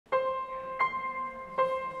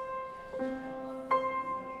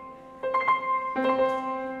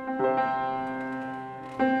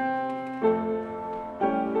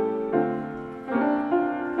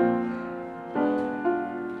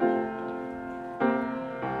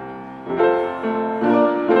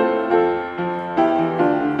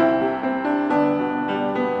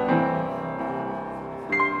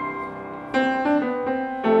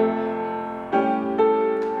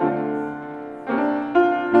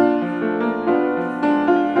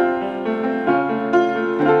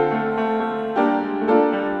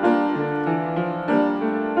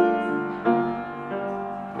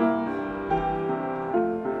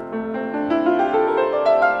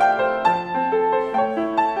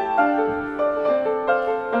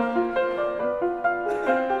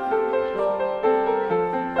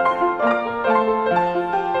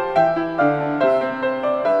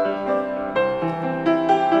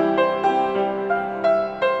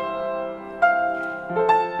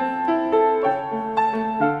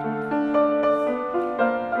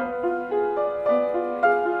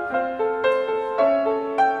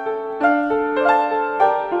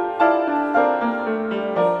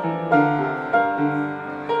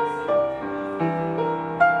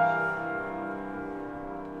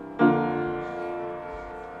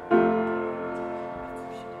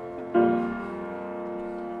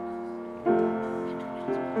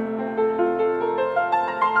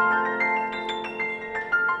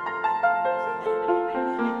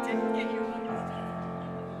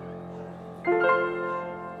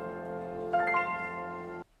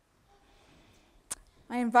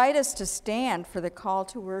invite us to stand for the call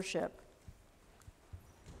to worship.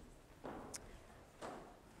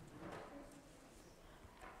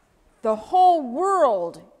 The whole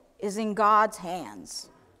world is in God's hands.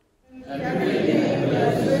 Everything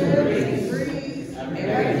that lives, breathes,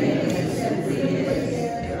 everything is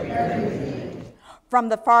everything. From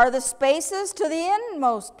the farthest spaces to the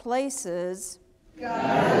inmost places,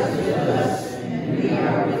 God is with us and we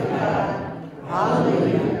are with God.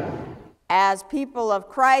 Hallelujah. As people of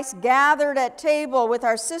Christ gathered at table with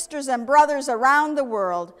our sisters and brothers around the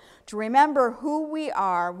world to remember who we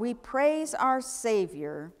are, we praise our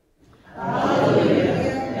Savior.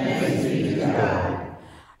 Hallelujah. Thanks be to God.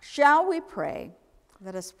 Shall we pray?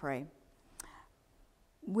 Let us pray.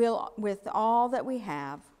 With all that we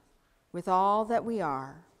have, with all that we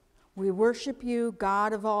are, we worship you,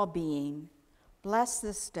 God of all being. Bless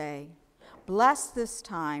this day. Bless this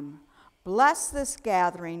time. Bless this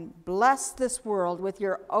gathering. Bless this world with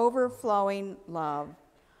your overflowing love.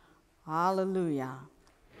 Hallelujah.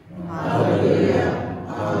 Hallelujah.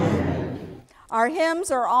 Amen. Our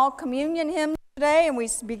hymns are all communion hymns today, and we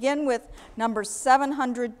begin with number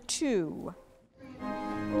 702.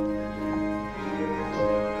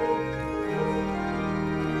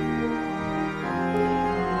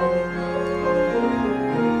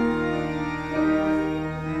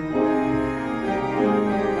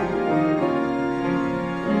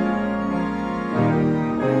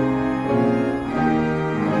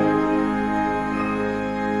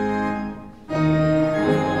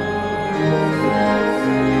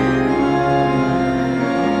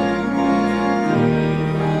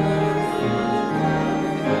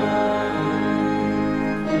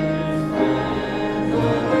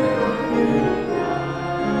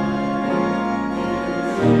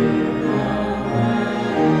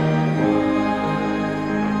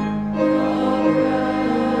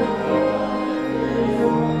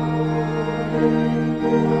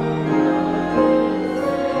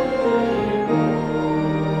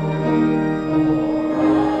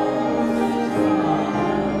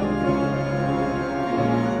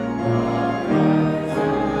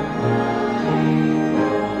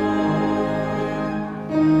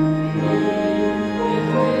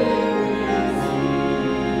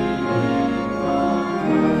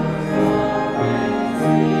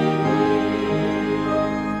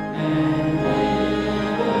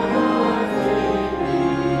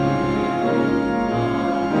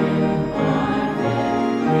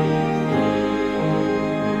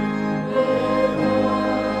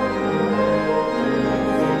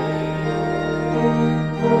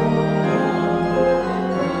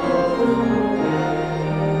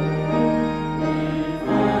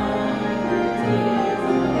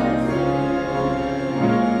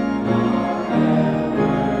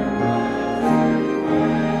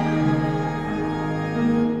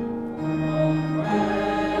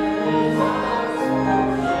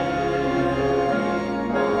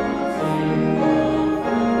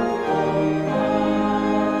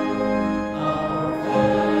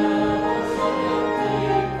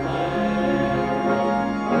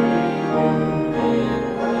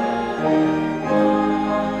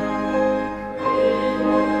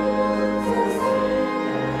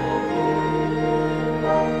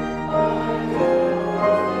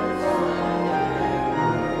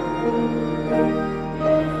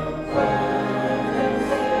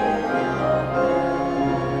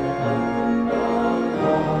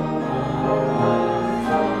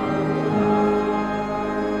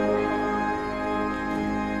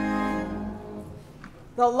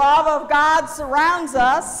 The love of God surrounds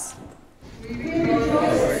us.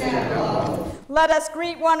 Let us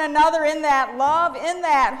greet one another in that love, in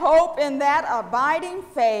that hope, in that abiding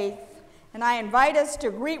faith. And I invite us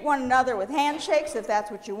to greet one another with handshakes, if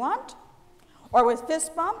that's what you want, or with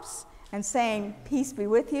fist bumps, and saying, peace be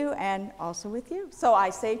with you, and also with you. So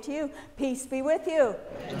I say to you, peace be with you.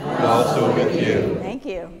 And also with you. Thank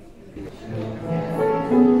you.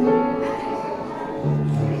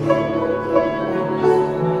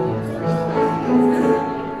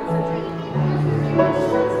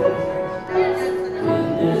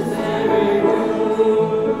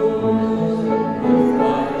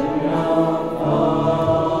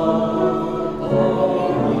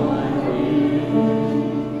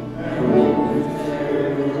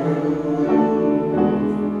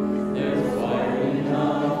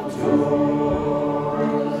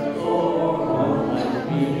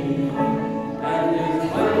 Be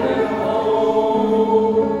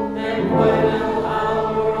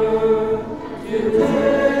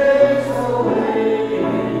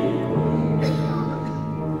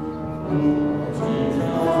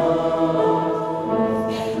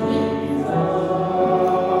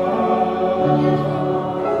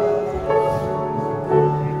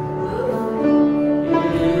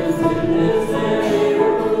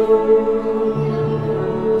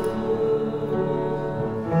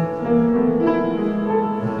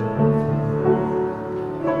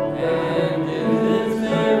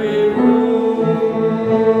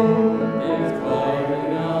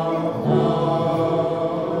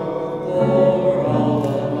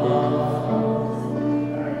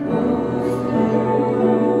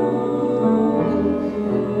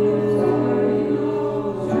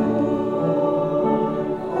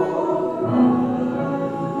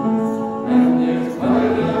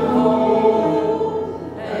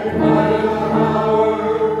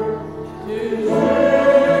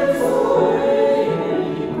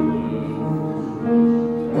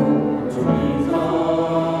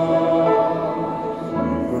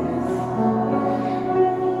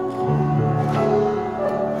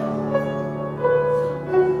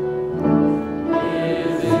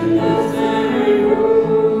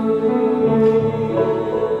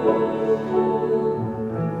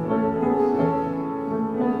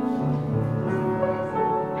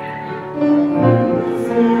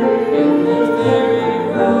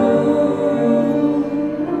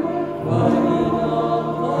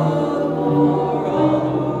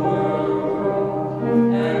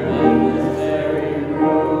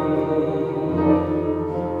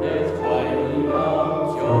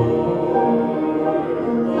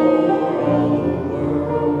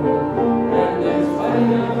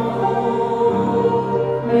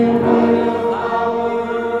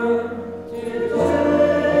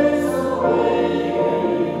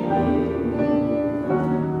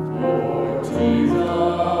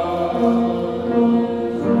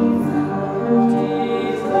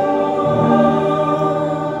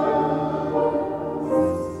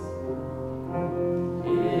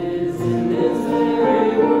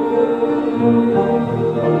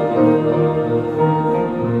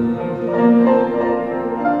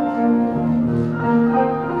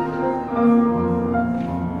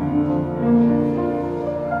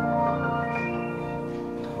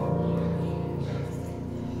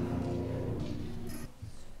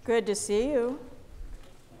Good to see you.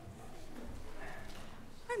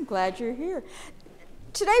 I'm glad you're here.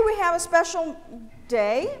 Today we have a special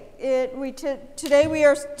day. Today we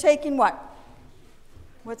are taking what?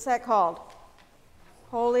 What's that called?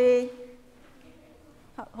 Holy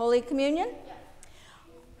Communion?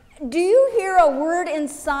 Do you hear a word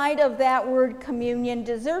inside of that word communion?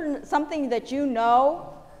 Is there something that you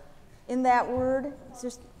know in that word?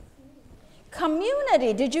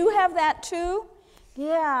 Community. Did you have that too?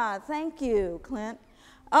 Yeah, thank you, Clint.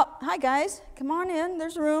 Oh, hi guys. Come on in.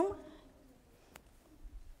 There's room.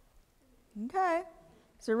 Okay.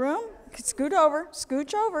 Is there room? Scoot over.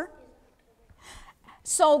 Scooch over.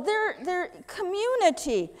 So they're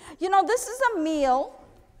community. You know, this is a meal.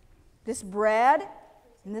 This bread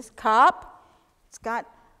and this cup. It's got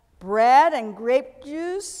bread and grape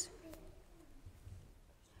juice.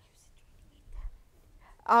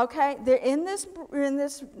 Okay, they're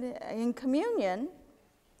in communion.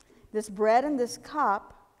 This bread and this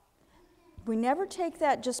cup, we never take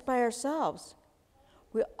that just by ourselves.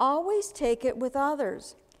 We always take it with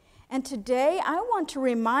others. And today I want to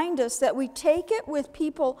remind us that we take it with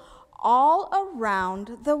people all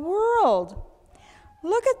around the world.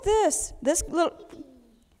 Look at this. This little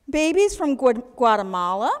baby's from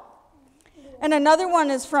Guatemala. And another one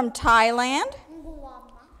is from Thailand.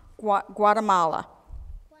 Guatemala.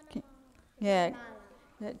 Yeah.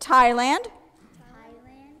 Thailand.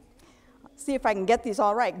 See if I can get these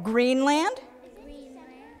all right. Greenland.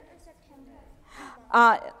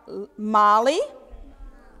 Mali.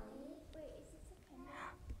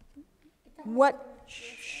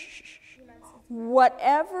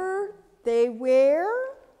 Whatever they wear,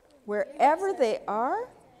 wherever they are.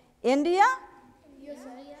 India.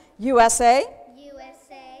 USA.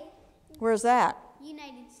 Where's that?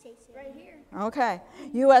 United States. Right here. Okay.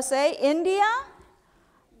 USA, India,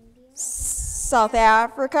 South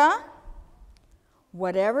Africa,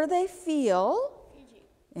 whatever they feel,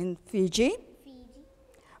 in Fiji,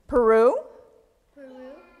 Peru,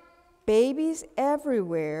 babies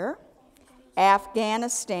everywhere,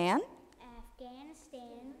 Afghanistan,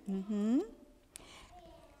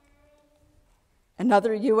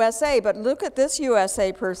 another USA, but look at this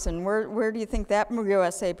USA person. Where do you think that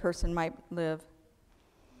USA person might live?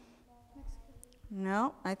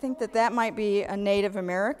 No, I think that might be a Native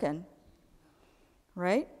American,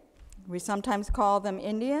 right? We sometimes call them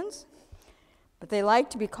Indians, but they like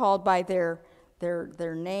to be called by their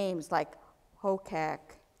names, like Hokak.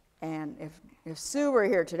 And if Sue were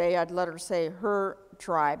here today, I'd let her say her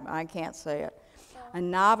tribe. I can't say it. A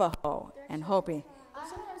Navajo and Hopi. I'm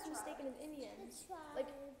sometimes mistaken as Indians. Like,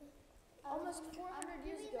 almost 400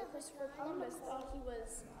 years ago, Christopher Columbus thought he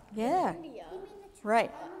was in India.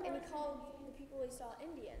 Right. And he called the people he saw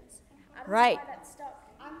Indians. I don't Right. know why that stuck.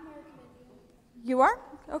 I'm American Indian. You are?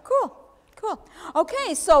 Oh, cool. Cool.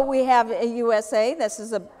 Okay, so we have a USA. This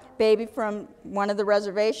is a baby from one of the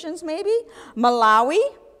reservations, maybe. Malawi.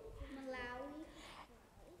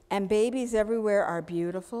 And babies everywhere are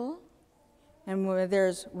beautiful. And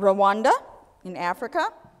there's Rwanda in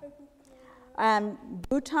Africa. And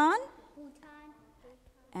Bhutan.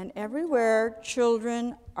 And everywhere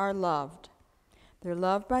children are loved. They're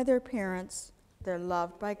loved by their parents. They're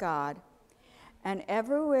loved by God. And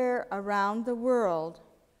everywhere around the world,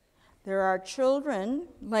 there are children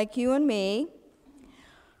like you and me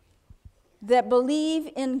that believe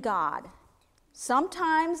in God.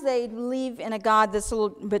 Sometimes they believe in a God that's a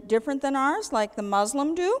little bit different than ours, like the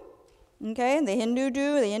Muslim do, okay, and the Hindu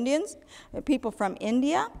do, the Indians. People from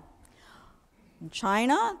India and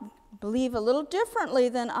China believe a little differently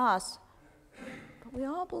than us. But we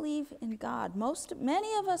all believe in God.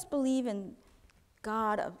 Many of us believe in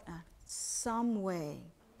God of some way.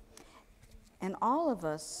 And all of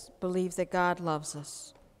us believe that God loves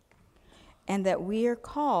us and that we are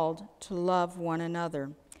called to love one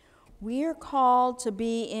another. We are called to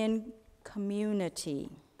be in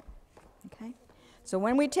community. Okay? So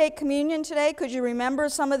when we take communion today, could you remember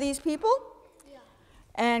some of these people? Yeah.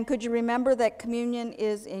 And could you remember that communion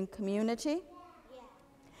is in community? Yeah.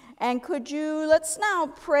 And let's now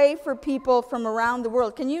pray for people from around the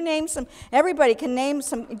world. Can you name some, everybody can name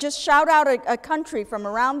some, just shout out a country from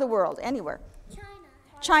around the world, anywhere. China.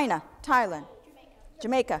 China, Thailand,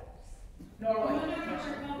 Jamaica.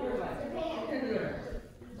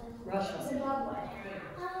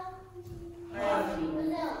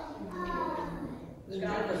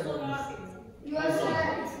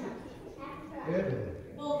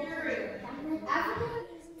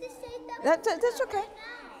 That's okay.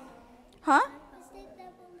 Huh?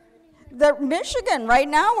 The Michigan, right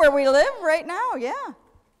now, where we live, right now, yeah.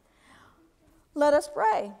 Let us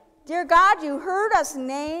pray. Dear God, you heard us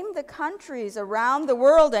name the countries around the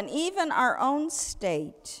world and even our own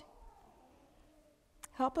state.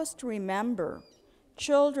 Help us to remember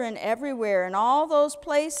children everywhere in all those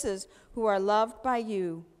places who are loved by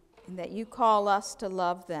you and that you call us to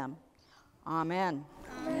love them. Amen.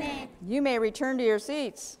 Amen. You may return to your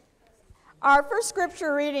seats. Our first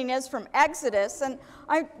scripture reading is from Exodus, and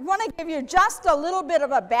I want to give you just a little bit of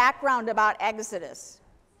a background about Exodus.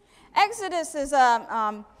 Exodus is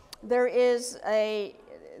the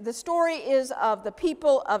story is of the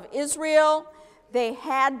people of Israel. They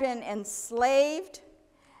had been enslaved,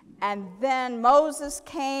 and then Moses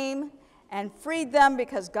came and freed them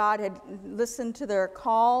because God had listened to their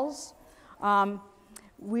calls.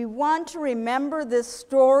 We want to remember this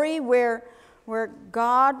story where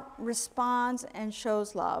God responds and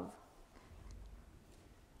shows love.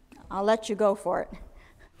 I'll let you go for it.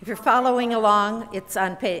 If you're following along,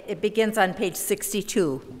 it begins on page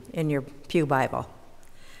 62 in your Pew Bible.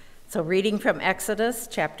 So reading from Exodus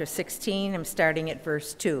chapter 16, I'm starting at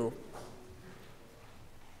verse 2.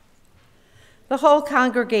 The whole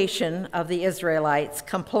congregation of the Israelites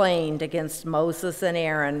complained against Moses and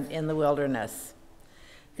Aaron in the wilderness.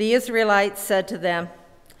 The Israelites said to them,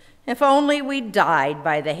 "If only we died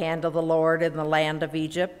by the hand of the Lord in the land of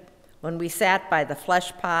Egypt, when we sat by the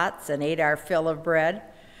flesh pots and ate our fill of bread,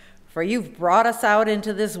 for you've brought us out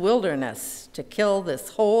into this wilderness to kill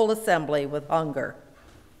this whole assembly with hunger."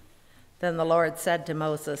 Then the Lord said to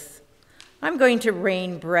Moses, "I'm going to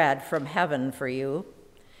rain bread from heaven for you,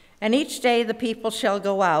 and each day the people shall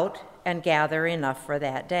go out and gather enough for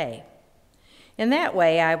that day. In that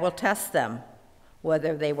way I will test them,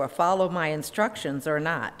 whether they will follow my instructions or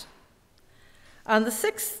not. On the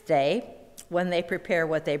sixth day, when they prepare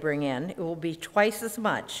what they bring in, it will be twice as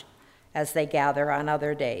much as they gather on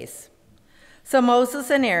other days." So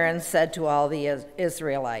Moses and Aaron said to all the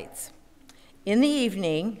Israelites, "In the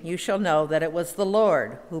evening you shall know that it was the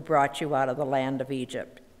Lord who brought you out of the land of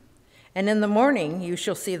Egypt. And in the morning you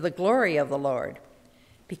shall see the glory of the Lord,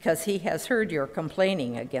 because he has heard your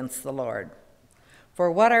complaining against the Lord.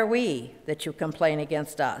 For what are we that you complain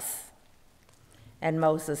against us?" And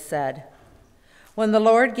Moses said, "When the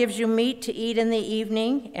Lord gives you meat to eat in the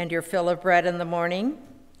evening and your fill of bread in the morning,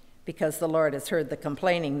 because the Lord has heard the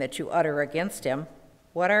complaining that you utter against him,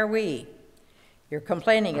 what are we? Your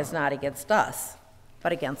complaining is not against us,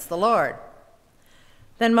 but against the Lord."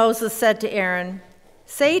 Then Moses said to Aaron,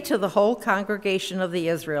 "Say to the whole congregation of the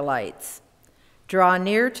Israelites, 'Draw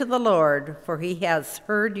near to the Lord, for he has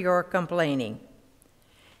heard your complaining.'"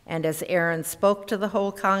 And as Aaron spoke to the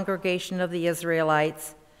whole congregation of the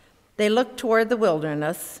Israelites, they looked toward the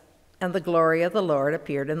wilderness, and the glory of the Lord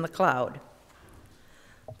appeared in the cloud.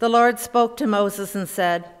 The Lord spoke to Moses and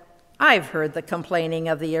said, "I've heard the complaining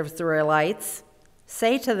of the Israelites.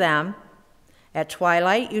 Say to them, 'At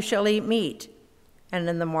twilight you shall eat meat, and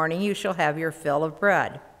in the morning you shall have your fill of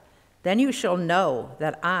bread. Then you shall know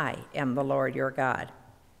that I am the Lord your God.'"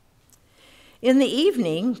 In the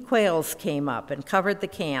evening, quails came up and covered the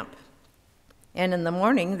camp, and in the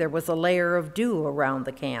morning there was a layer of dew around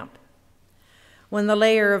the camp. When the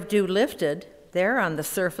layer of dew lifted, there on the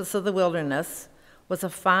surface of the wilderness was a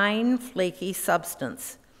fine, flaky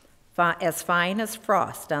substance, as fine as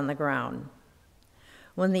frost on the ground.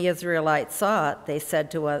 When the Israelites saw it, they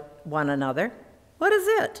said to one another, "What is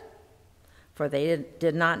it?" For they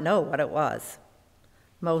did not know what it was.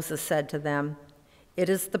 Moses said to them, "It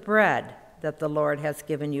is the bread that the Lord has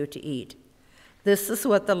given you to eat. This is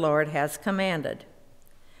what the Lord has commanded.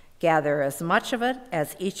 Gather as much of it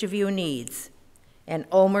as each of you needs, an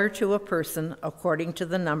omer to a person according to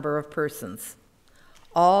the number of persons,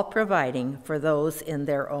 all providing for those in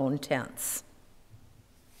their own tents."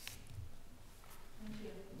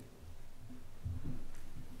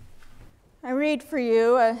 I read for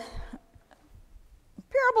you a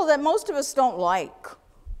parable that most of us don't like.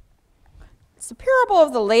 It's the parable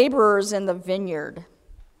of the laborers in the vineyard.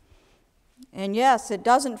 And yes, it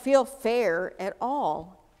doesn't feel fair at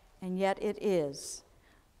all, and yet it is.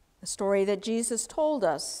 A story that Jesus told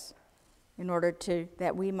us in order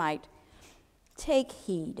that we might take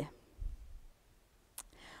heed.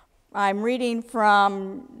 I'm reading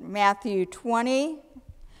from Matthew 20,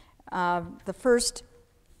 the first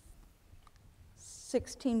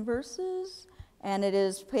 16 verses, and it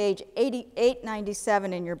is page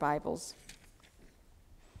 897 in your Bibles.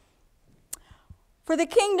 For the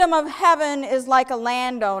kingdom of heaven is like a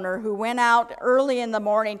landowner who went out early in the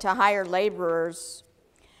morning to hire laborers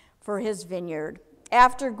for his vineyard.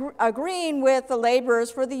 After agreeing with the laborers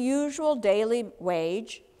for the usual daily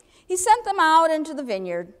wage, he sent them out into the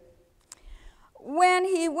vineyard. When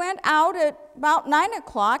he went out at about 9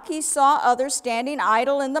 o'clock, he saw others standing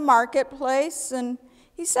idle in the marketplace, and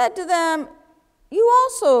he said to them, "You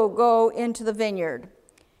also go into the vineyard,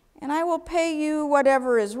 and I will pay you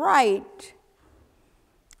whatever is right."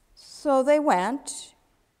 So they went.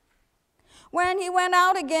 When he went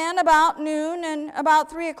out again about noon and about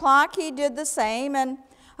 3 o'clock, he did the same. And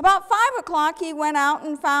about 5 o'clock, he went out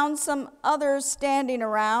and found some others standing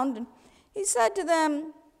around. And he said to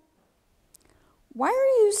them, "Why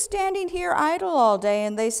are you standing here idle all day?"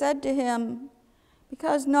 And they said to him,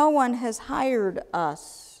 "Because no one has hired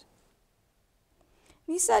us."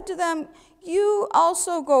 And he said to them, "You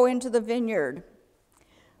also go into the vineyard."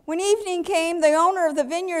 When evening came, the owner of the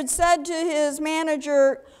vineyard said to his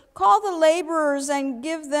manager, "Call the laborers and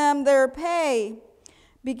give them their pay,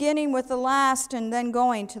 beginning with the last and then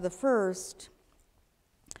going to the first."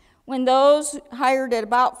 When those hired at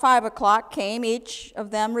about 5 o'clock came, each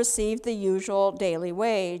of them received the usual daily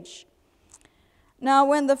wage. Now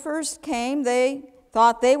when the first came, they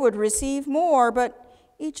thought they would receive more, but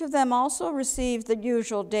each of them also received the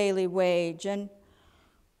usual daily wage. And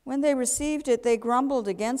when they received it, they grumbled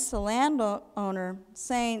against the landowner,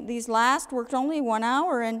 saying, "These last worked only 1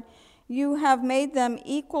 hour, and you have made them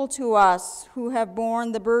equal to us who have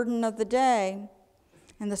borne the burden of the day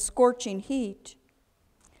and the scorching heat."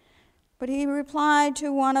 But he replied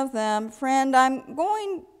to one of them, "Friend, I'm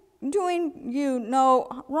doing you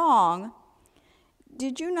no wrong.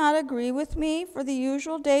 Did you not agree with me for the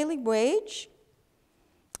usual daily wage?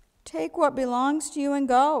 Take what belongs to you and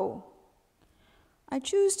go. I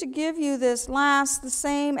choose to give you this last the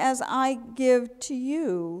same as I give to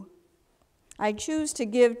you. I choose to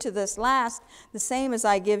give to this last the same as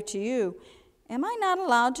I give to you. Am I not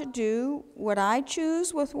allowed to do what I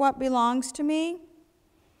choose with what belongs to me?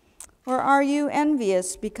 Or are you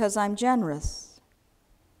envious because I'm generous?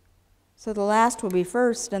 So the last will be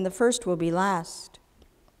first, and the first will be last."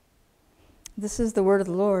 This is the word of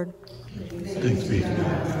the Lord. Thanks be to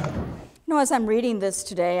God. You know, as I'm reading this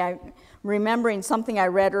today, I'm remembering something I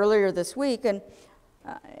read earlier this week, and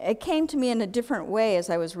it came to me in a different way as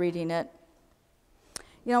I was reading it.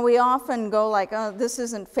 You know, we often go like, "Oh, this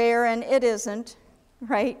isn't fair," and it isn't,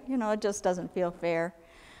 right? You know, it just doesn't feel fair.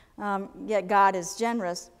 Yet God is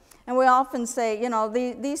generous. And we often say, you know,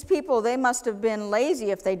 these people, they must have been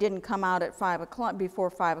lazy if they didn't come out at 5 o'clock,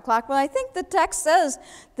 before 5 o'clock. Well, I think the text says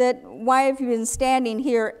that, "Why have you been standing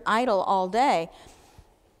here idle all day?"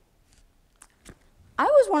 I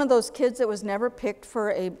was one of those kids that was never picked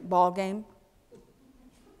for a ball game.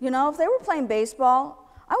 You know, if they were playing baseball,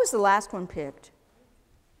 I was the last one picked.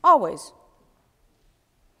 Always.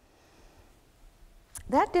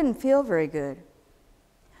 That didn't feel very good.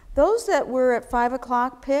 Those that were at 5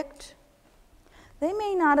 o'clock picked, they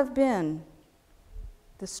may not have been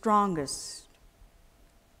the strongest,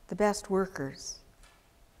 the best workers.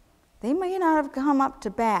 They may not have come up to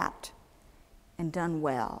bat and done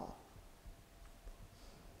well.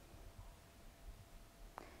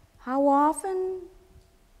 How often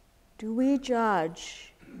do we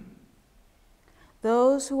judge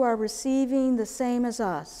those who are receiving the same as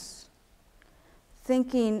us,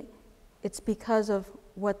 thinking it's because of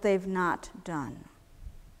what they've not done?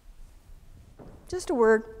 Just a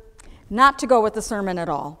word, not to go with the sermon at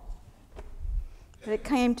all. But it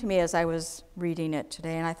came to me as I was reading it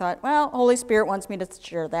today, and I thought, well, Holy Spirit wants me to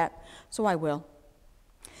share that, so I will.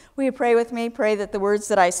 Will you pray with me? Pray that the words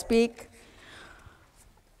that I speak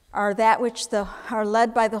are that which are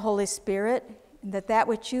led by the Holy Spirit, and that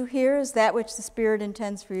which you hear is that which the Spirit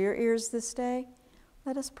intends for your ears this day.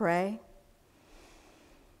 Let us pray.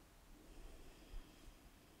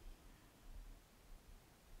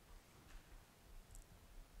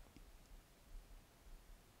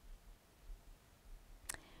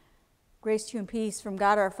 Grace to you and peace from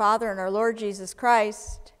God our Father and our Lord Jesus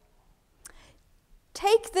Christ.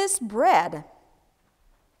 Take this bread.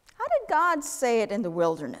 How did God say it in the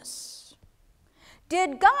wilderness?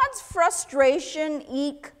 Did God's frustration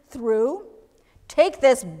eke through? Take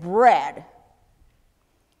this bread.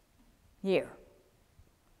 Here.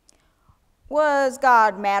 Was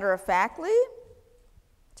God matter-of-factly?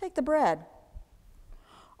 Take the bread.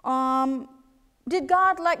 Did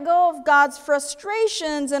God let go of God's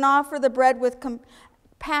frustrations and offer the bread with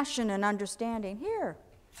compassion and understanding? Here,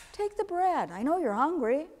 Take the bread. I know you're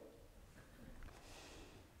hungry.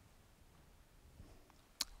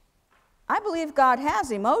 I believe God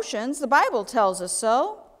has emotions. The Bible tells us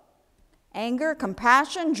so. Anger,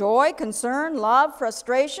 compassion, joy, concern, love,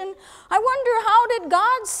 frustration. I wonder, how did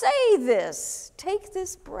God say this? Take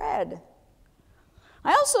this bread.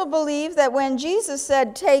 I also believe that when Jesus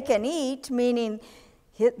said, take and eat, meaning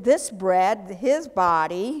this bread, his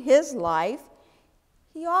body, his life,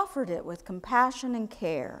 he offered it with compassion and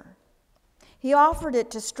care. He offered it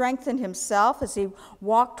to strengthen himself as he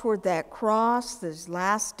walked toward that cross these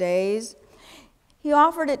last days. He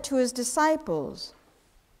offered it to his disciples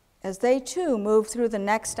as they too moved through the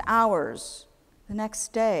next hours, the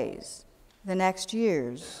next days, the next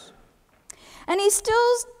years. And he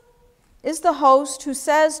still is the host who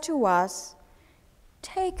says to us,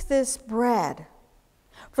 take this bread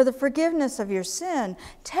for the forgiveness of your sin.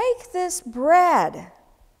 Take this bread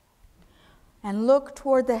and look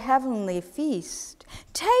toward the heavenly feast.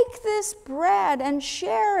 Take this bread and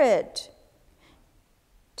share it.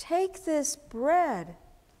 Take this bread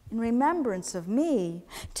in remembrance of me.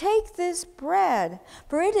 Take this bread,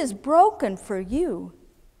 for it is broken for you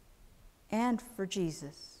and for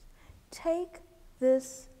Jesus. Take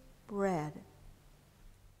this bread.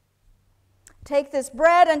 Take this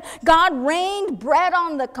bread, and God rained bread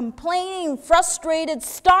on the complaining, frustrated,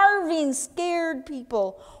 starving, scared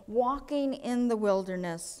people walking in the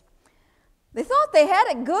wilderness. They thought they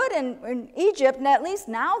had it good in Egypt, and at least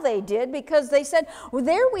now they did, because they said, well,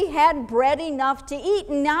 there we had bread enough to eat,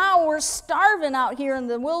 and now we're starving out here in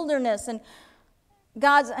the wilderness. And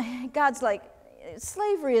God's like,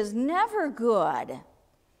 slavery is never good.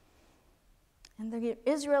 And the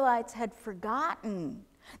Israelites had forgotten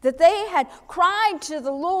that they had cried to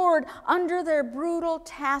the Lord under their brutal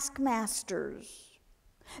taskmasters.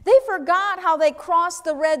 They forgot how they crossed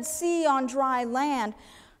the Red Sea on dry land.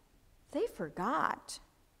 They forgot.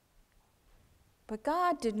 But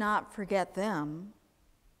God did not forget them.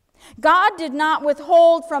 God did not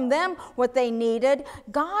withhold from them what they needed.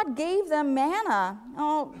 God gave them manna.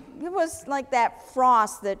 Oh, it was like that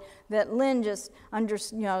frost that Lynn just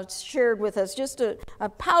shared with us, just a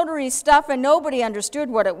powdery stuff, and nobody understood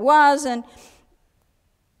what it was, and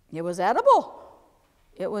it was edible.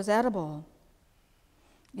 It was edible.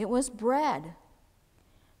 It was bread.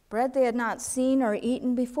 Bread they had not seen or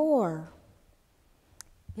eaten before.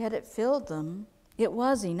 Yet it filled them. It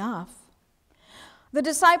was enough. The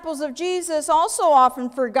disciples of Jesus also often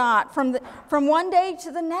forgot from one day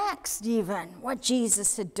to the next even what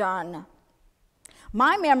Jesus had done.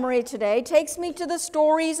 My memory today takes me to the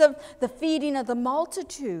stories of the feeding of the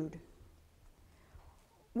multitude,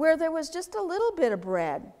 where there was just a little bit of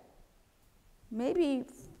bread, maybe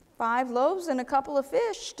 5 loaves and a couple of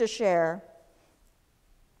fish to share.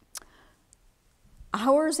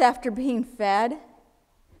 Hours after being fed,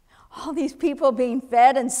 all these people being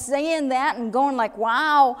fed and saying that and going like,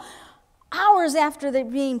 wow, hours after they're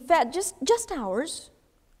being fed, just hours.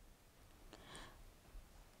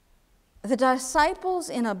 The disciples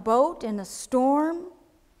in a boat in a storm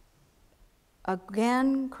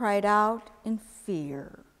again cried out in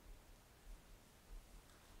fear.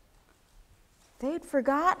 They had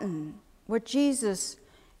forgotten what Jesus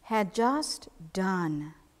had just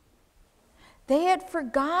done. They had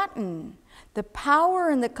forgotten the power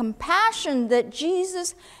and the compassion that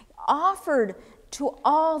Jesus offered to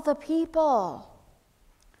all the people.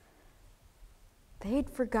 They'd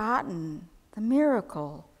forgotten the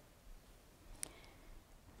miracle.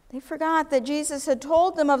 They forgot that Jesus had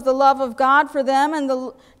told them of the love of God for them and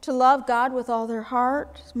to love God with all their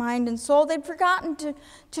heart, mind, and soul. They'd forgotten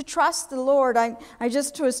to trust the Lord. I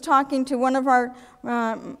just was talking to one of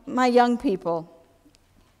my young people.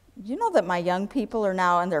 You know that my young people are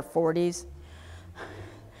now in their 40s?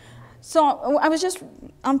 So I was just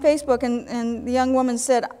on Facebook, and the young woman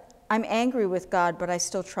said, I'm angry with God, but I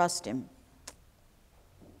still trust him.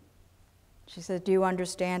 She said, do you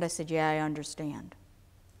understand? I said, yeah, I understand.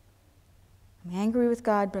 I'm angry with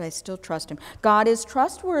God, but I still trust him. God is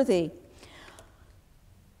trustworthy.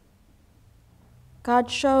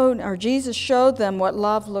 Jesus showed them what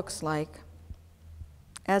love looks like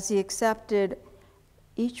as he accepted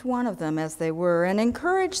each one of them as they were and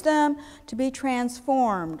encouraged them to be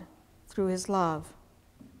transformed through his love.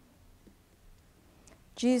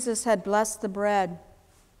 Jesus had blessed the bread.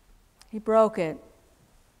 He broke it.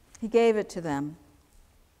 He gave it to them.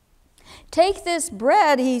 Take this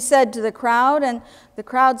bread, he said to the crowd, and the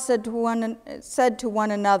crowd said to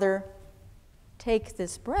one another, take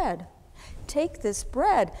this bread, take this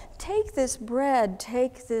bread, take this bread,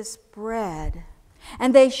 take this bread.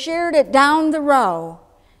 And they shared it down the row.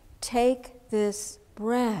 Take this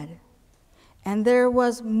bread, and there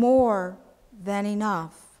was more than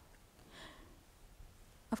enough.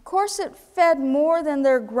 Of course, it fed more than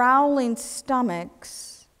their growling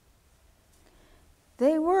stomachs.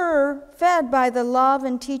 They were fed by the love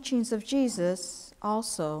and teachings of Jesus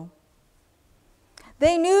also.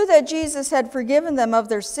 They knew that Jesus had forgiven them of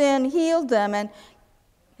their sin, healed them, and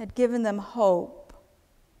had given them hope.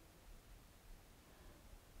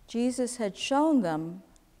 Jesus had shown them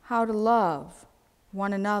how to love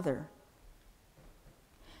one another.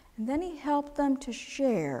 And then he helped them to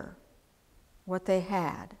share what they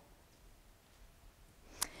had.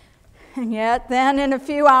 And yet, then in a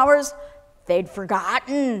few hours, they'd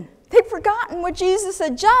forgotten. They'd forgotten what Jesus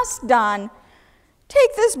had just done.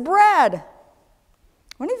 Take this bread.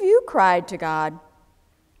 When have you cried to God?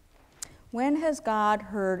 When has God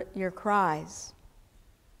heard your cries?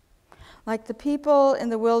 Like the people in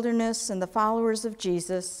the wilderness and the followers of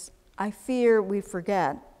Jesus, I fear we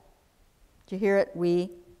forget. Do you hear it?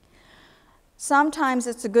 We. Sometimes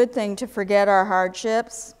it's a good thing to forget our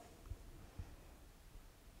hardships.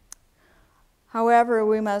 However,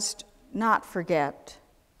 we must not forget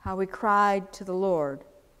how we cried to the Lord,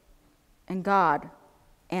 and God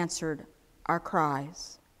answered our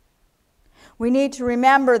cries. We need to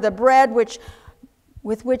remember the bread with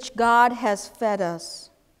which God has fed us.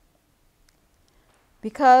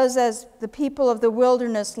 Because as the people of the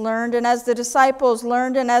wilderness learned, and as the disciples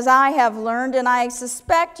learned, and as I have learned, and I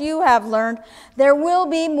suspect you have learned, there will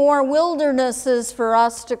be more wildernesses for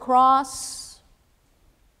us to cross.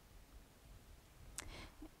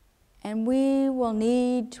 And we will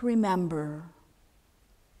need to remember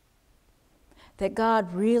that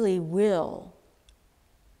God really will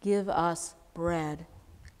give us bread.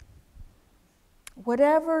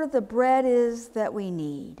 Whatever the bread is that we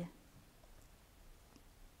need.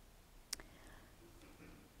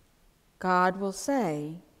 God will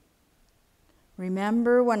say,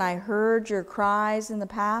 remember when I heard your cries in the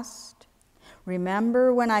past?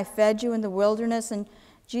 Remember when I fed you in the wilderness? And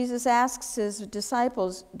Jesus asks his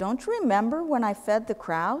disciples, don't you remember when I fed the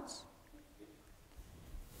crowds?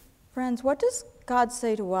 Friends, what does God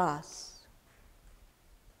say to us?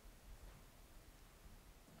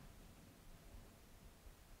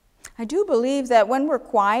 I do believe that when we're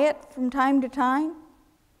quiet from time to time,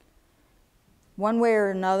 one way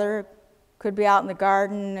or another, could be out in the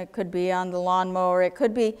garden, it could be on the lawnmower, it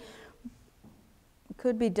could be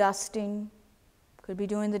dusting, could be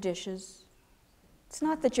doing the dishes. It's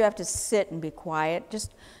not that you have to sit and be quiet,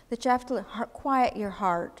 just that you have to quiet your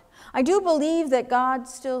heart. I do believe that God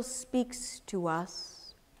still speaks to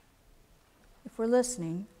us if we're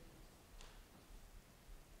listening.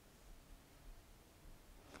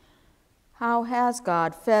 How has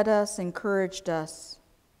God fed us, encouraged us?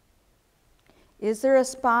 Is there a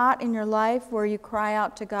spot in your life where you cry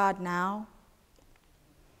out to God now?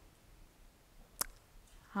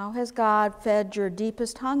 How has God fed your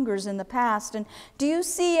deepest hungers in the past? And do you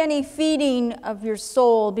see any feeding of your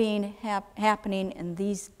soul being happening in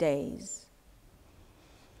these days?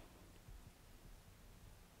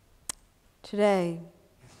 Today,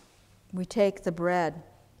 we take the bread,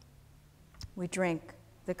 we drink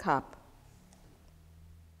the cup.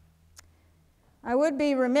 I would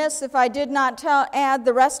be remiss if I did not add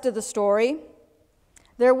the rest of the story.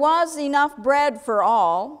 There was enough bread for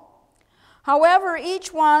all. However,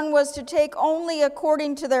 each one was to take only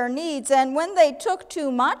according to their needs, and when they took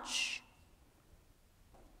too much,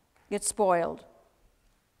 it spoiled.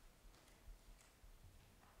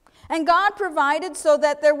 And God provided so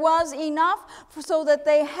that there was enough so that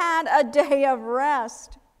they had a day of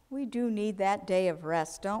rest. We do need that day of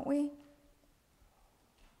rest, don't we?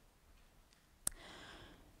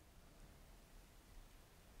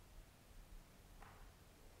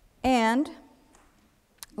 And,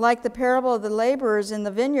 like the parable of the laborers in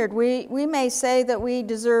the vineyard, we may say that we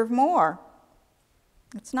deserve more.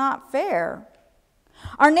 It's not fair.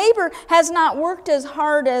 Our neighbor has not worked as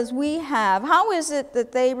hard as we have. How is it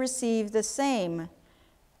that they receive the same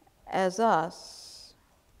as us?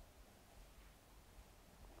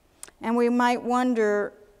 And we might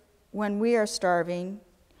wonder, when we are starving,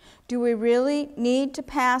 do we really need to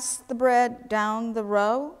pass the bread down the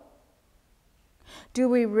row? Do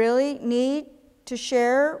we really need to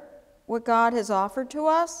share what God has offered to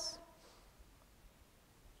us?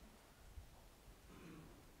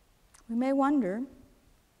 We may wonder.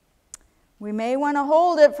 We may want to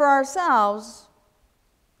hold it for ourselves.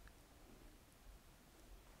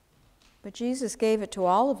 But Jesus gave it to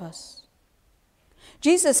all of us.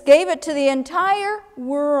 Jesus gave it to the entire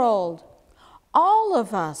world. All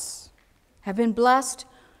of us have been blessed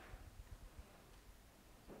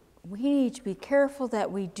we need to be careful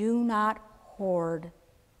that we do not hoard,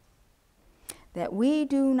 that we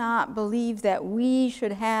do not believe that we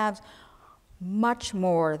should have much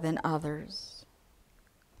more than others.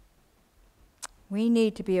 We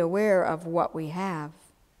need to be aware of what we have.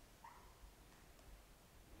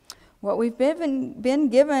 What we've been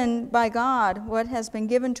given by God, what has been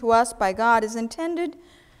given to us by God, is intended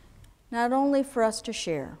not only for us to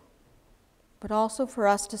share, but also for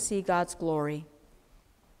us to see God's glory.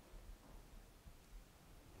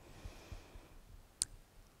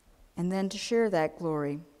 And then to share that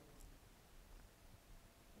glory.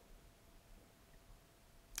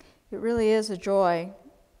 It really is a joy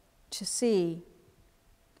to see.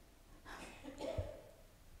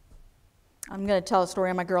 I'm going to tell a story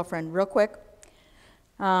on my girlfriend real quick.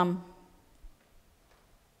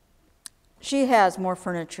 She has more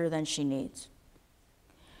furniture than she needs.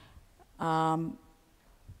 And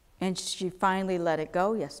she finally let it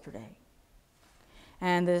go yesterday.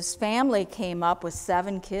 And this family came up with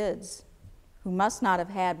 7 kids who must not have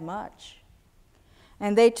had much.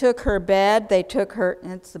 And they took her bed,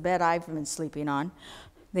 and it's the bed I've been sleeping on.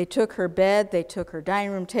 They took her bed, they took her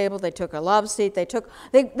dining room table, they took her love seat,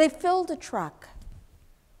 they filled a truck.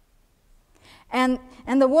 And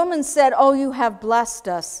the woman said, "Oh, you have blessed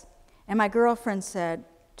us." And my girlfriend said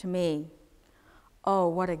to me, "Oh,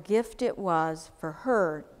 what a gift it was for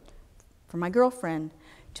her, for my girlfriend,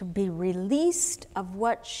 to be released of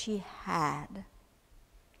what she had.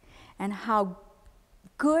 And how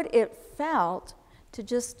good it felt to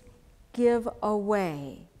just give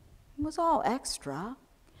away." It was all extra,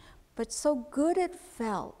 but so good it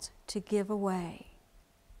felt to give away.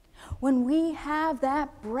 When we have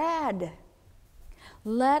that bread,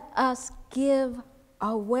 let us give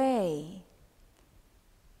away.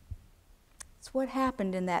 It's what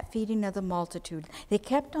happened in that feeding of the multitude. They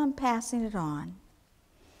kept on passing it on.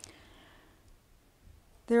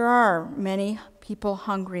 There are many people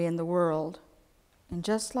hungry in the world, and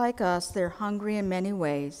just like us, they're hungry in many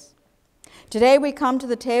ways. Today we come to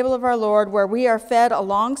the table of our Lord, where we are fed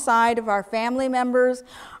alongside of our family members,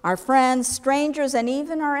 our friends, strangers, and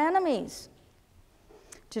even our enemies.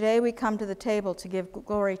 Today we come to the table to give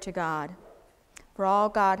glory to God for all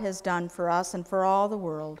God has done for us and for all the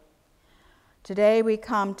world. Today we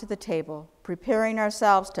come to the table, preparing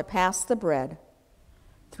ourselves to pass the bread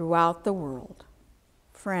throughout the world.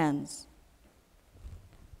 Friends,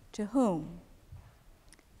 to whom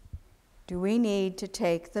do we need to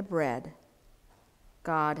take the bread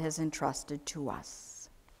God has entrusted to us?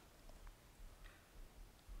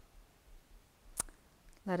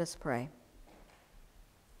 Let us pray.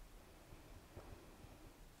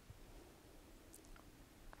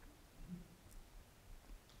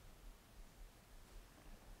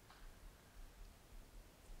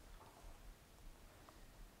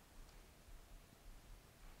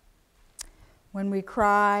 When we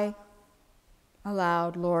cry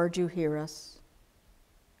aloud, Lord, you hear us.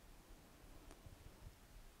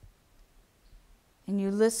 And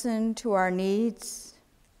you listen to our needs.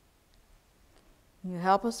 You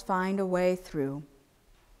help us find a way through.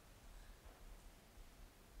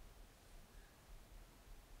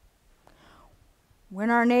 When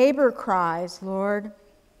our neighbor cries, Lord,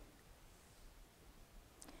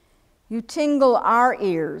 you tingle our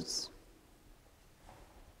ears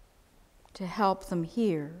to help them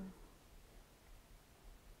hear,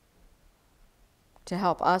 to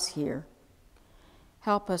help us hear.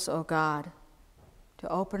 Help us, O God, to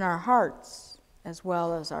open our hearts as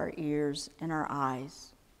well as our ears and our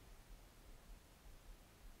eyes.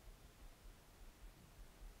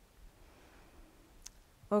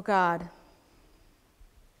 O God,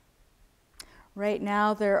 right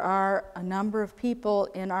now there are a number of people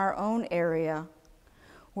in our own area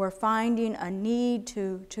who are finding a need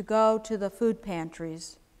to go to the food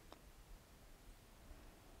pantries.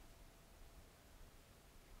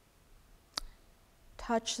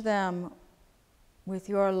 Touch them with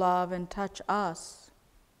your love and touch us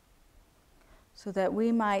so that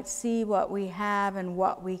we might see what we have and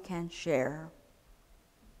what we can share.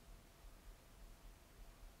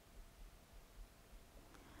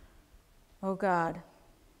 Oh God,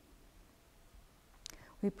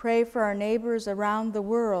 we pray for our neighbors around the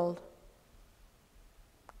world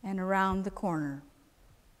and around the corner.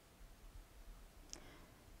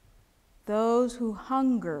 Those who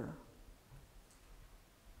hunger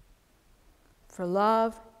for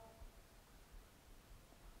love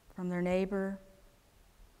from their neighbor,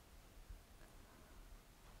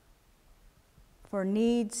 for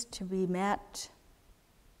needs to be met,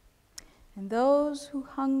 and those who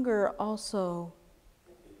hunger also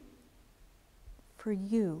for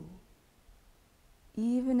you,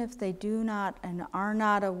 even if they do not and are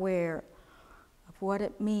not aware of what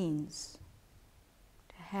it means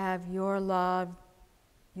to have your love,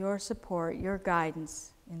 your support, your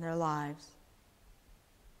guidance in their lives.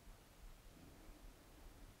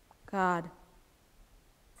 God,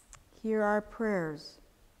 hear our prayers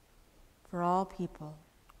for all people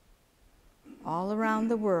all around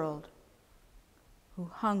the world who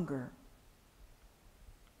hunger.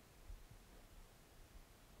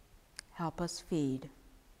 Help us feed.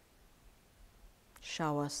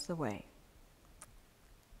 Show us the way.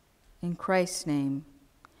 In Christ's name,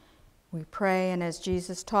 we pray, and as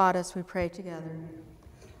Jesus taught us, we pray together.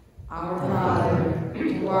 Our Father,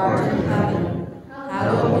 who art in heaven,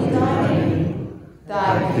 hallowed be thy name.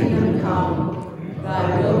 Thy kingdom come,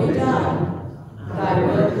 thy will be done. Thy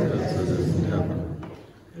will as it is in heaven.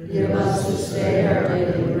 Give us this day our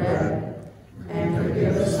daily bread, and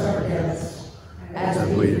forgive us our debts, as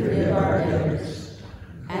we forgive our debtors.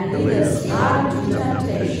 And lead us not into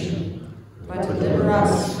temptation, but deliver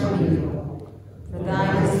us from evil. For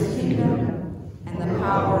thine is the kingdom, and the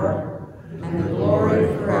power, and the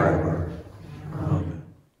glory forever. Amen.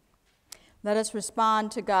 Let us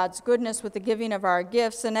respond to God's goodness with the giving of our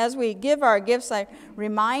gifts. And as we give our gifts, I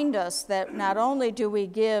remind us that not only do we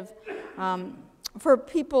give for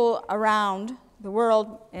people around the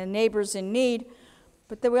world and neighbors in need,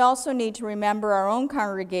 but that we also need to remember our own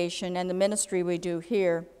congregation and the ministry we do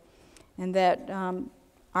here, and that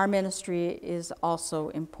our ministry is also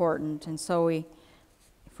important. And so if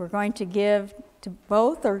we're going to give to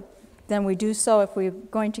both, or then we do so. If we're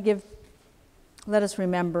going to give, let us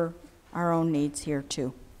remember our own needs here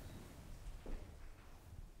too.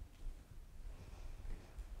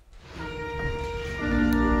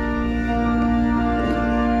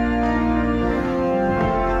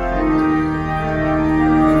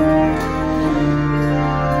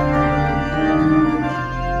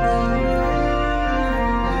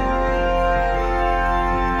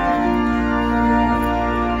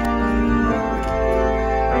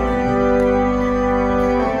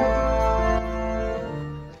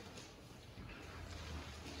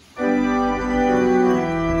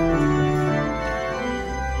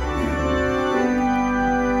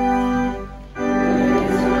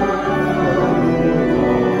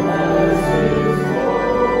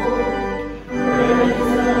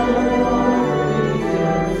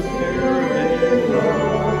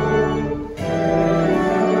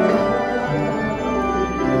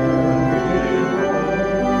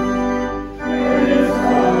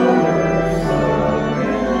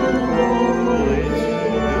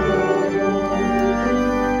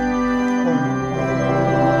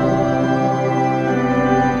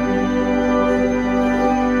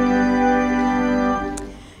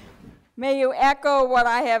 Echo what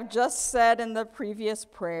I have just said in the previous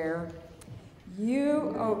prayer.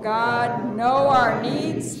 You, O God, know our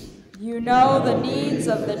needs. You know the needs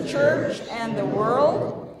of the church and the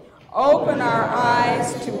world. Open our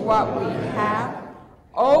eyes to what we have.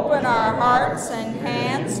 Open our hearts and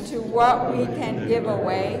hands to what we can give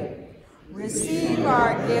away. Receive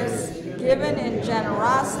our gifts given in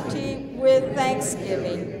generosity with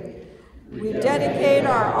thanksgiving. We dedicate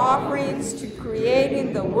our offerings to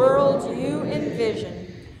creating the world you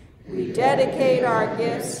envision. We dedicate our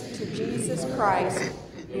gifts to Jesus Christ,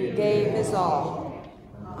 who gave his all.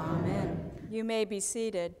 Amen. You may be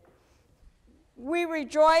seated. We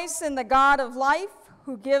rejoice in the God of life,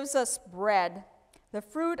 who gives us bread, the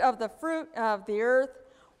fruit of the earth,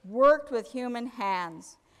 worked with human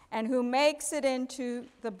hands, and who makes it into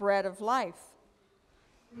the bread of life.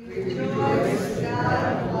 We rejoice in the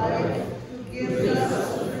God of life, who gives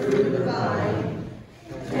us the fruit of the vine,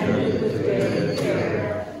 tended with daily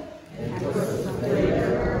care, and puts the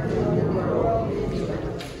flavor of the world into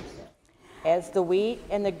us. As the wheat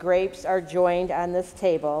and the grapes are joined on this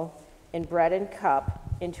table, in bread and cup,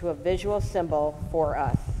 into a visual symbol for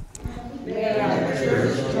us. May our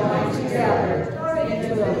church join together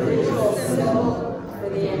into a visual symbol for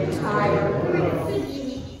the entire world.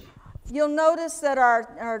 You'll notice that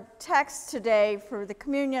our texts today for the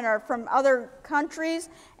communion are from other countries,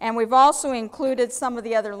 and we've also included some of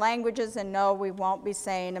the other languages, and no, we won't be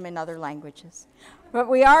saying them in other languages. But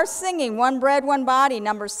we are singing One Bread, One Body,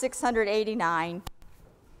 number 689.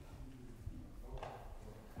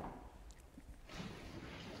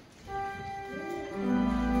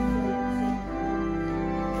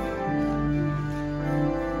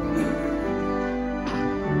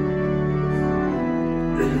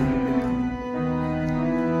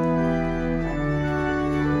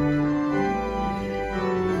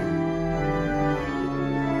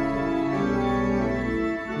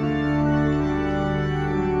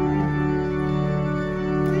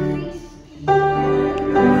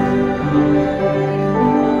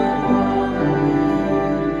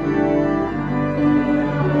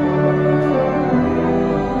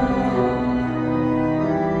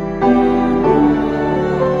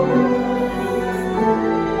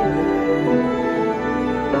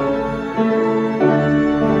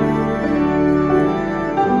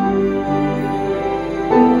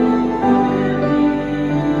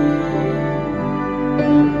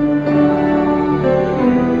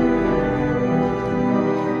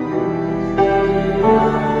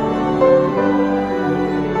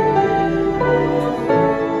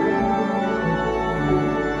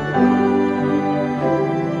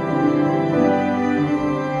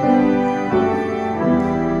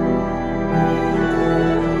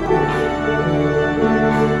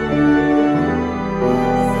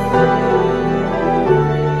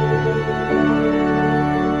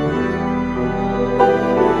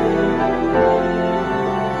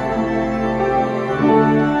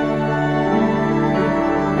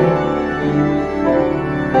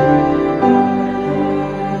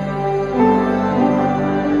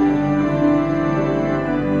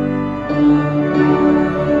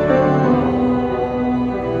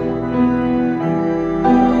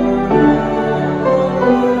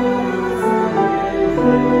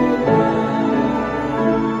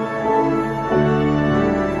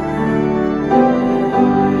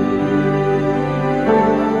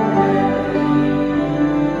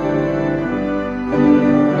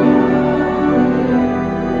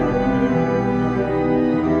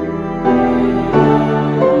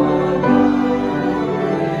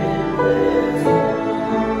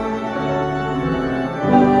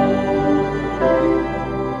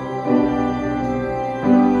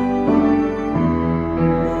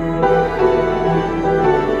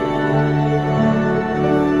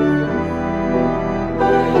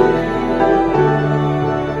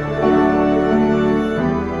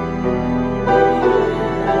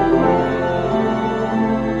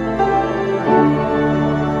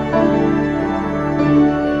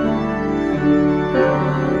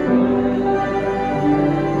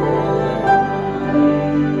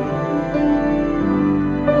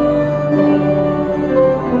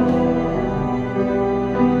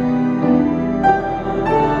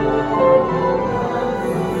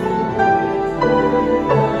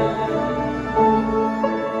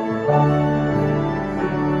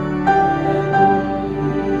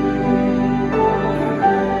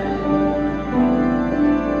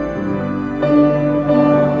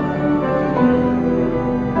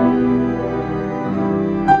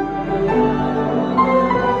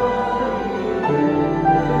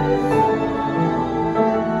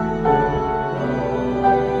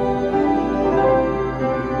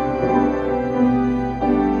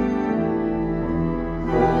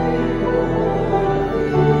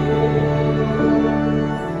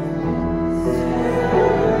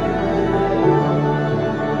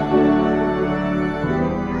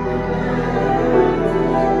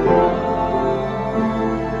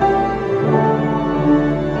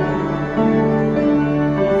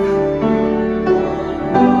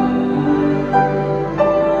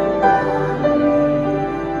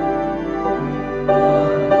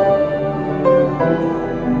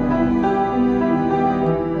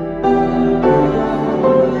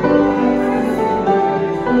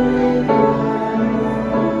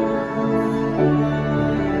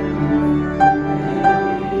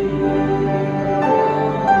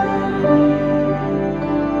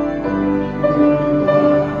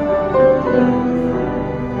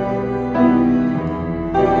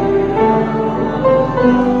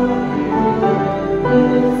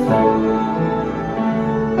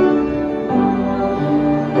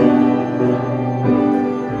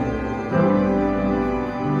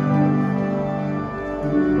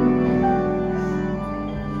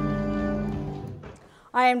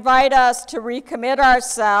 I invite us to recommit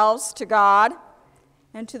ourselves to God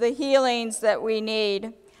and to the healings that we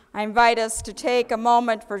need. I invite us to take a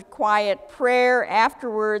moment for quiet prayer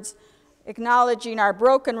afterwards, acknowledging our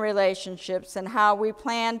broken relationships and how we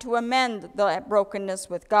plan to amend that brokenness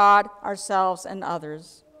with God, ourselves, and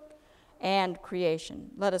others, and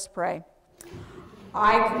creation. Let us pray.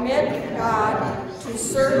 I commit, God, to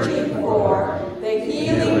searching for the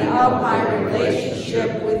healing of my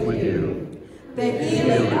relationship with you, the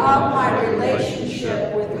healing of my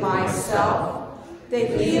relationship with myself, the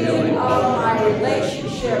healing of my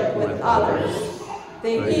relationship with others,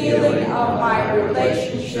 the healing of my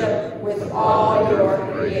relationship with all your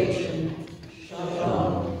creation.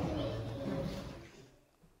 Shalom.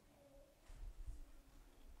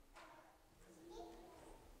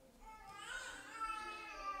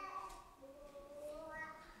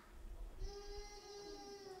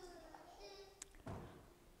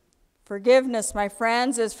 Forgiveness, my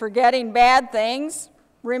friends, is forgetting bad things,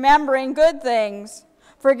 remembering good things.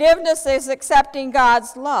 Forgiveness is accepting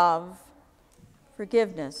God's love.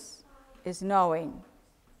 Forgiveness is knowing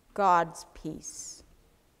God's peace.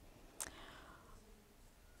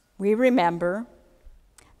 We remember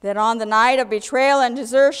that on the night of betrayal and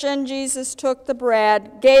desertion, Jesus took the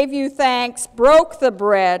bread, gave you thanks, broke the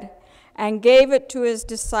bread, and gave it to his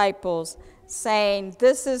disciples, saying,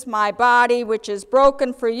 "This is my body, which is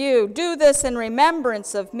broken for you. Do this in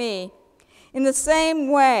remembrance of me." In the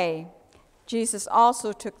same way, Jesus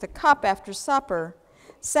also took the cup after supper,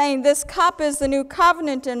 saying, "This cup is the new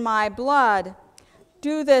covenant in my blood.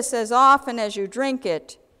 Do this as often as you drink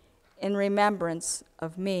it in remembrance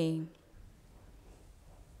of me."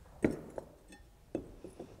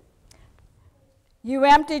 You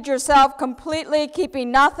emptied yourself completely,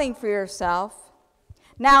 keeping nothing for yourself.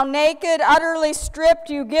 Now naked, utterly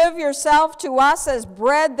stripped, you give yourself to us as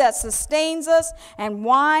bread that sustains us and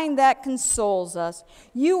wine that consoles us.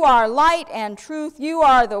 You are light and truth. You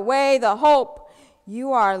are the way, the hope.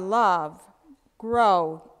 You are love.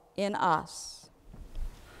 Grow in us.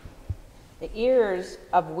 The ears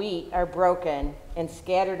of wheat are broken and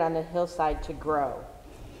scattered on the hillside to grow.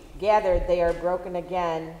 Gathered, they are broken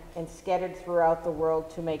again and scattered throughout the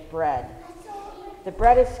world to make bread. The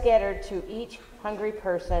bread is scattered to each hungry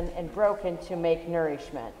person and broken to make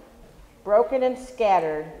nourishment. Broken and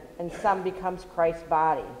scattered, and some becomes Christ's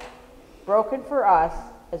body. Broken for us,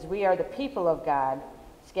 as we are the people of God,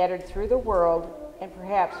 scattered through the world, and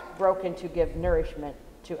perhaps broken to give nourishment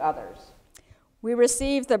to others. We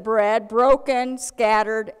receive the bread, broken,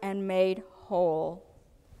 scattered, and made whole.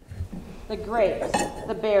 The grapes,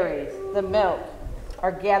 the berries, the milk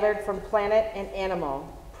are gathered from plant and animal,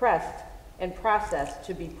 pressed and processed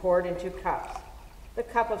to be poured into cups. The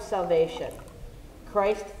cup of salvation,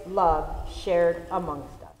 Christ's love shared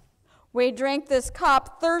amongst us. We drink this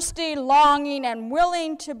cup, thirsty, longing, and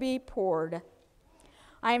willing to be poured.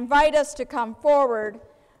 I invite us to come forward,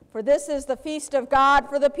 for this is the feast of God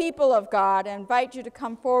for the people of God. I invite you to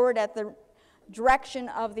come forward at the direction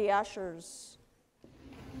of the ushers.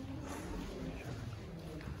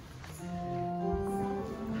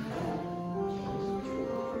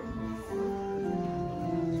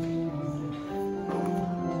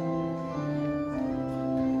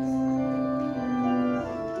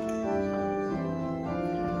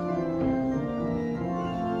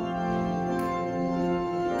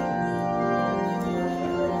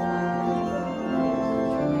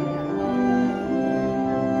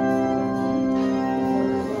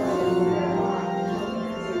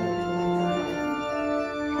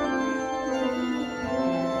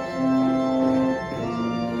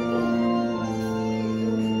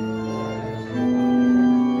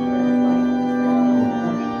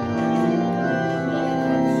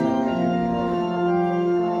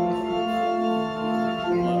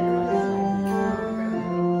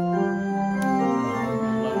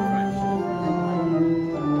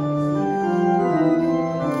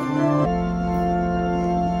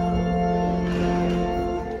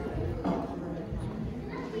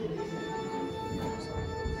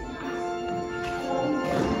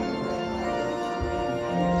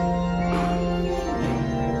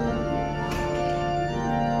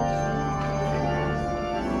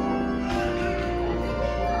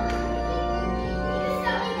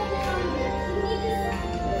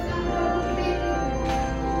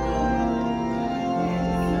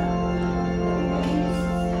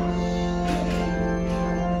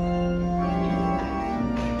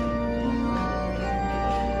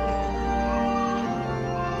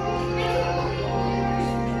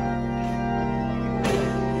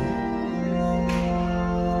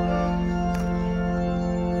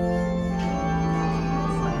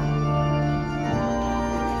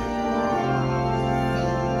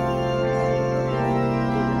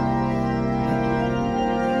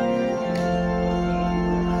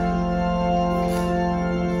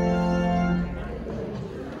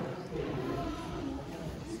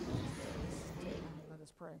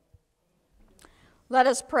 Let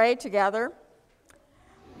us pray together.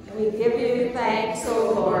 We give you thanks,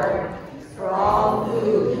 O Lord, for all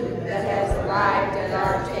food that has arrived at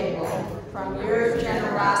our table from your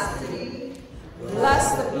generosity.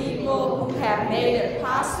 Bless the people who have made it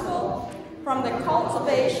possible from the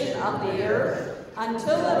cultivation of the earth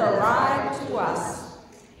until it arrived to us.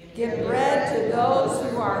 Give bread to those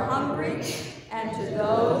who are hungry and to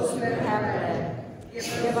those who have bread.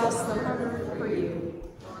 Give us the hunger for you.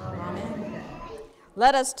 Amen.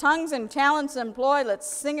 Let us tongues and talents employ. Let's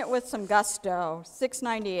sing it with some gusto.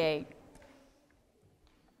 698.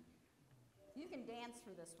 You can dance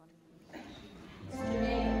for this one. It's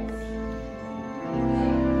Jamaican.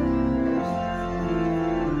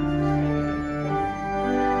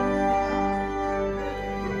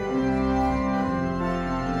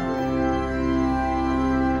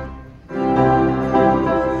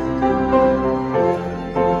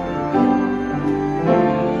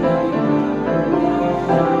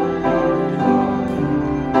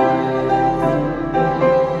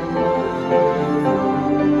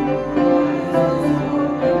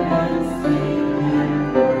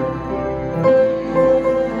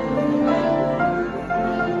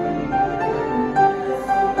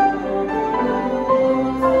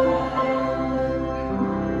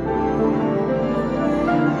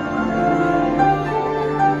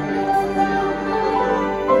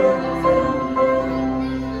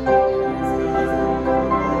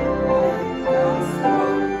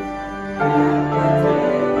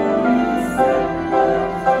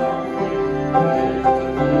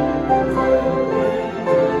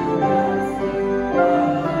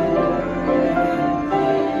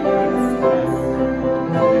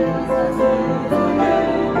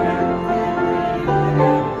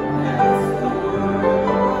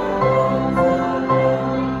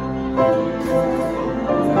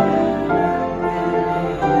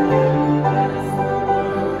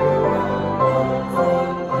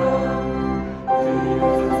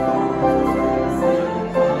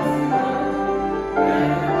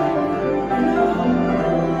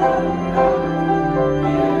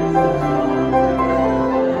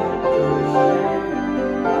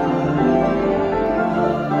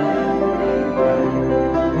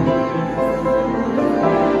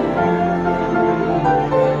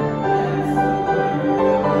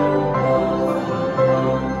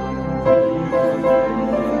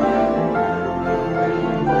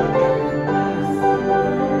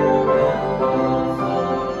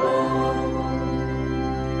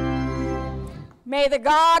 May the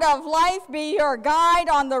God of life be your guide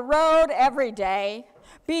on the road every day,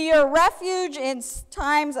 be your refuge in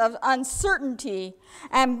times of uncertainty,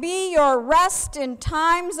 and be your rest in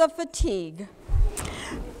times of fatigue.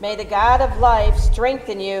 May the God of life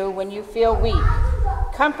strengthen you when you feel weak,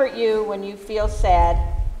 comfort you when you feel sad,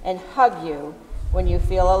 and hug you when you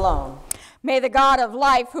feel alone. May the God of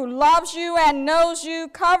life, who loves you and knows you,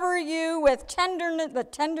 cover you with the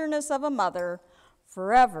tenderness of a mother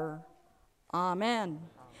forever. Amen.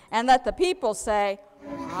 And let the people say,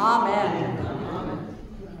 Amen.